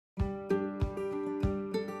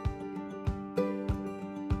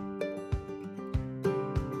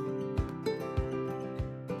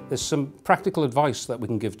There's some practical advice that we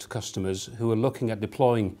can give to customers who are looking at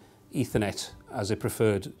deploying Ethernet as a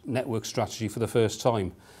preferred network strategy for the first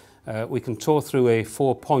time. We can tour through a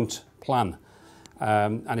 4-point plan,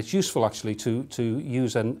 and it's useful actually to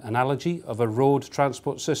use an analogy of a road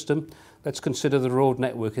transport system. Let's consider the road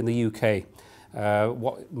network in the UK.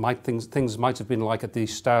 What might things might have been like at the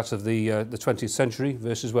start of the 20th century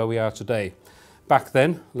versus where we are today. Back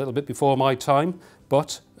then, a little bit before my time,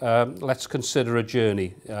 but let's consider a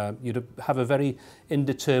journey. You'd have a very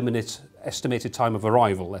indeterminate estimated time of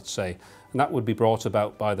arrival, let's say, and that would be brought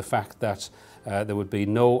about by the fact that there would be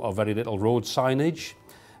no or very little road signage.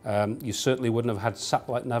 You certainly wouldn't have had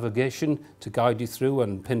satellite navigation to guide you through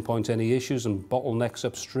and pinpoint any issues and bottlenecks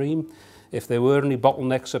upstream. If there were any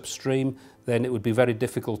bottlenecks upstream, then it would be very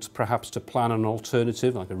difficult perhaps to plan an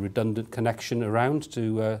alternative, like a redundant connection around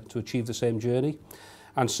to achieve the same journey.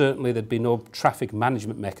 And certainly there'd be no traffic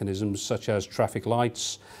management mechanisms such as traffic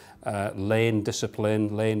lights, lane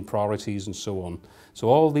discipline, lane priorities and so on. So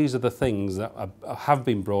all these are the things that have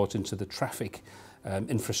been brought into the traffic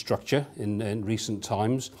infrastructure in recent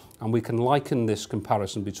times, and we can liken this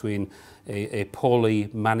comparison between a poorly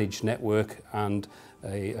managed network and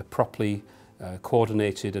a properly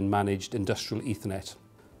coordinated and managed industrial Ethernet.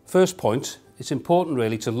 First point, it's important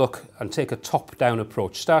really to look and take a top-down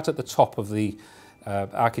approach. Start at the top of the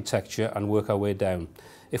architecture and work our way down.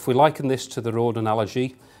 If we liken this to the road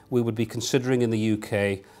analogy, we would be considering in the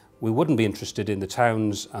UK, we wouldn't be interested in the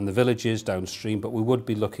towns and the villages downstream, but we would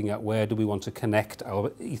be looking at where do we want to connect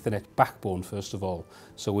our Ethernet backbone first of all.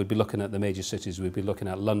 So we'd be looking at the major cities, we'd be looking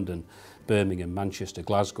at London, Birmingham, Manchester,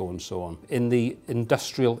 Glasgow and so on. In the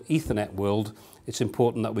industrial Ethernet world, it's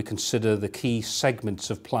important that we consider the key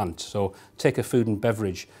segments of plant. So take a food and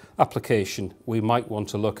beverage application, we might want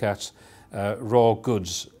to look at raw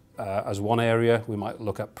goods as one area, we might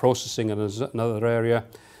look at processing as another area,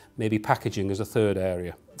 maybe packaging as a third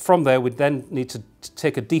area. From there, we'd then need to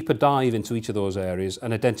take a deeper dive into each of those areas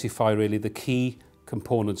and identify really the key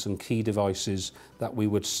components and key devices that we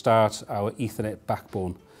would start our Ethernet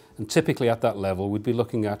backbone. And typically at that level, we'd be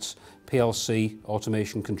looking at PLC,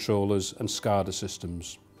 automation controllers and SCADA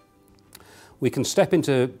systems. We can step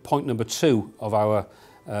into point number 2 of our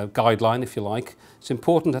guideline, if you like. It's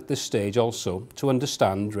important at this stage also to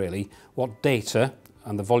understand really what data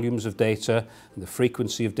and the volumes of data and the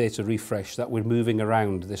frequency of data refresh that we're moving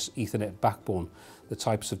around this Ethernet backbone, the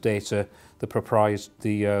types of data, the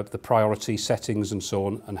priority settings and so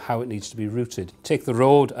on, and how it needs to be routed. Take the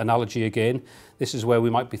road analogy again. This is where we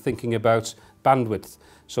might be thinking about bandwidth.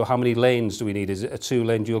 So how many lanes do we need? Is it a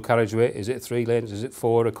 2-lane dual carriageway? Is it 3 lanes? Is it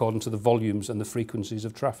 4, according to the volumes and the frequencies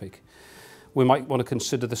of traffic? We might want to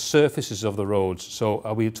consider the surfaces of the roads. So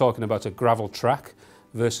are we talking about a gravel track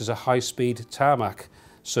versus a high-speed tarmac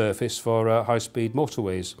surface for high-speed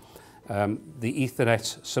motorways? The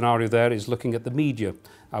Ethernet scenario there is looking at the media.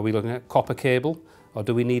 Are we looking at copper cable, or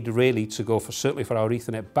do we need really to go for, certainly for our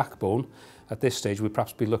Ethernet backbone, at this stage we'd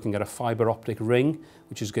perhaps be looking at a fibre optic ring,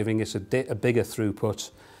 which is giving us a bigger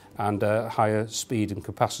throughput and a higher speed and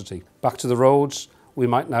capacity. Back to the roads, we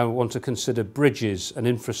might now want to consider bridges and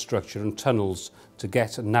infrastructure and tunnels to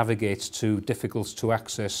get and navigate to difficult to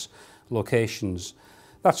access locations.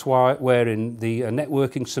 That's why where in the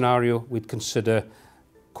networking scenario we'd consider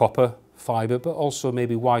copper, fibre, but also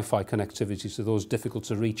maybe Wi-Fi connectivity to those difficult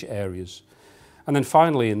to reach areas. And then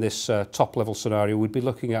finally in this top level scenario we'd be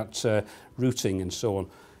looking at routing and so on.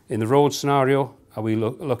 In the road scenario, are we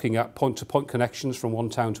looking at point-to-point connections from one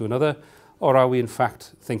town to another, or are we in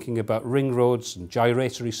fact thinking about ring roads and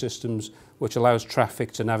gyratory systems which allows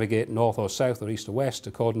traffic to navigate north or south or east or west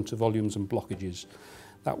according to volumes and blockages?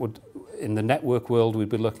 That would, in the network world, we'd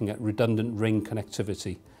be looking at redundant ring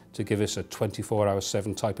connectivity to give us a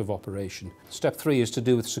 24/7 type of operation. Step 3 is to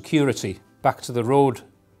do with security. Back to the road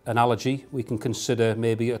analogy, we can consider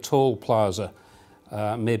maybe a toll plaza.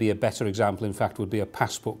 Maybe a better example, in fact, would be a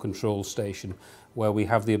passport control station where we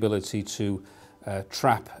have the ability to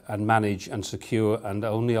trap and manage and secure and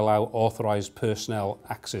only allow authorised personnel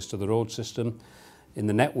access to the road system. In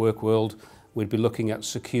the network world, we'd be looking at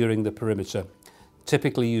securing the perimeter.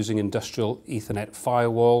 Typically using industrial Ethernet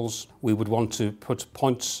firewalls, we would want to put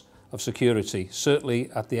points of security, certainly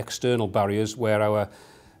at the external barriers where our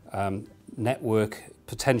network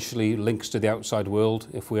potentially links to the outside world.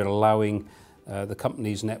 If we're allowing the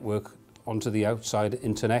company's network onto the outside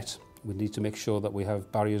internet, we need to make sure that we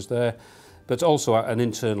have barriers there. But also at an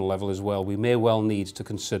internal level as well, we may well need to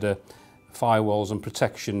consider firewalls and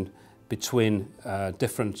protection between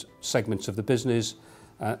different segments of the business,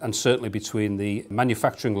 and certainly between the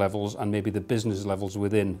manufacturing levels and maybe the business levels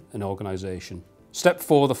within an organisation. Step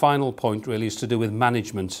 4, the final point really, is to do with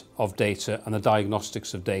management of data and the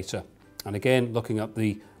diagnostics of data. And again, looking at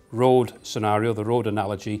the road scenario, the road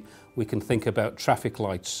analogy, we can think about traffic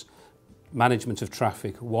lights, management of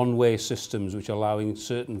traffic, one-way systems which are allowing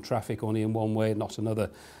certain traffic only in one way, not another,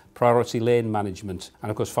 priority lane management,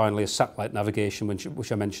 and of course finally a satellite navigation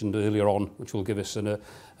which I mentioned earlier on, which will give us a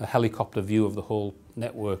helicopter view of the whole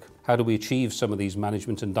network. How do we achieve some of these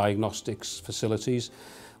management and diagnostics facilities?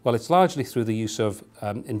 Well, it's largely through the use of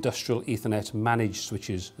industrial Ethernet managed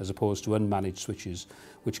switches as opposed to unmanaged switches,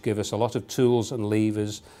 which give us a lot of tools and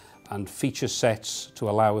levers and feature sets to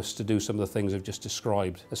allow us to do some of the things I've just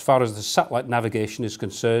described. As far as the satellite navigation is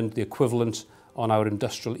concerned, the equivalent on our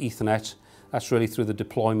industrial Ethernet, that's really through the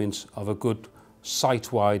deployment of a good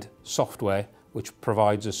site-wide software which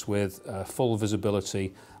provides us with full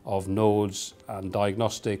visibility of nodes and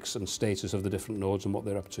diagnostics and status of the different nodes and what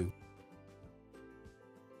they're up to.